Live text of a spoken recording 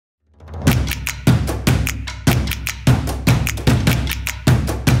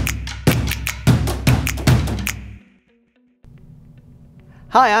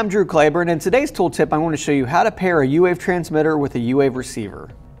Hi, I'm Drew Claiborne, and in today's tool tip I want to show you how to pair a U-WAVE transmitter with a U-WAVE receiver.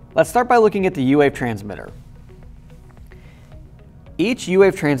 Let's start by looking at the U-WAVE transmitter. Each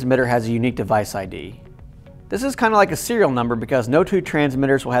U-WAVE transmitter has a unique device ID. This is kind of like a serial number because no two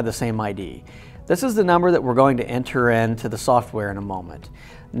transmitters will have the same ID. This is the number that we're going to enter into the software in a moment.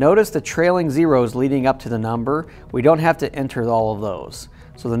 Notice the trailing zeros leading up to the number. We don't have to enter all of those.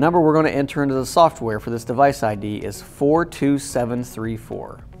 So the number we're going to enter into the software for this device ID is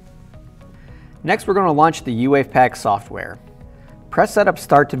 42734. Next, we're going to launch the U-WAVE Pack software. Press Setup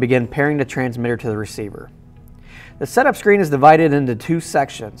Start to begin pairing the transmitter to the receiver. The setup screen is divided into two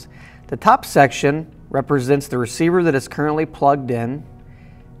sections. The top section represents the receiver that is currently plugged in,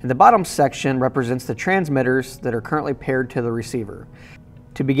 and the bottom section represents the transmitters that are currently paired to the receiver.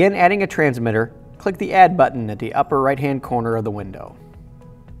 To begin adding a transmitter, click the Add button at the upper right-hand corner of the window.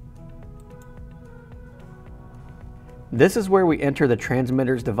 This is where we enter the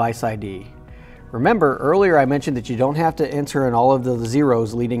transmitter's device ID. Remember, earlier I mentioned that you don't have to enter in all of the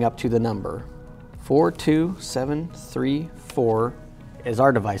zeros leading up to the number. 42734 is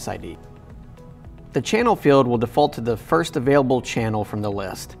our device ID. The channel field will default to the first available channel from the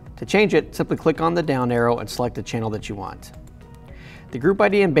list. To change it, simply click on the down arrow and select the channel that you want. The group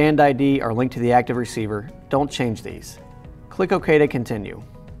ID and band ID are linked to the active receiver. Don't change these. Click OK to continue.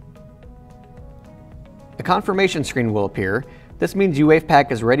 A confirmation screen will appear. This means U-WAVE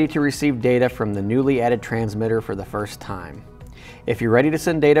Pack is ready to receive data from the newly added transmitter for the first time. If you're ready to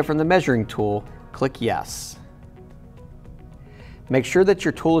send data from the measuring tool, click Yes. Make sure that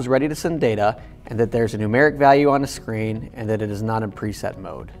your tool is ready to send data and that there's a numeric value on the screen and that it is not in preset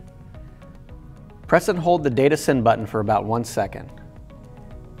mode. Press and hold the Data Send button for about 1 second.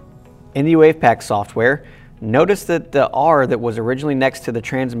 In the U-WAVE Pack software, notice that the R that was originally next to the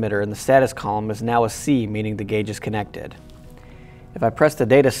transmitter in the status column is now a C, meaning the gauge is connected. If I press the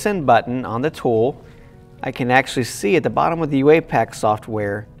Data Send button on the tool, I can actually see at the bottom of the U-WAVE Pack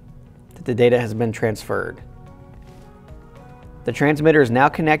software that the data has been transferred. The transmitter is now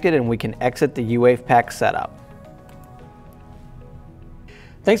connected and we can exit the U-WAVE Pack setup.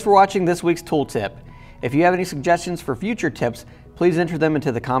 Thanks for watching this week's tool tip. If you have any suggestions for future tips, please enter them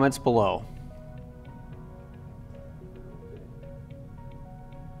into the comments below.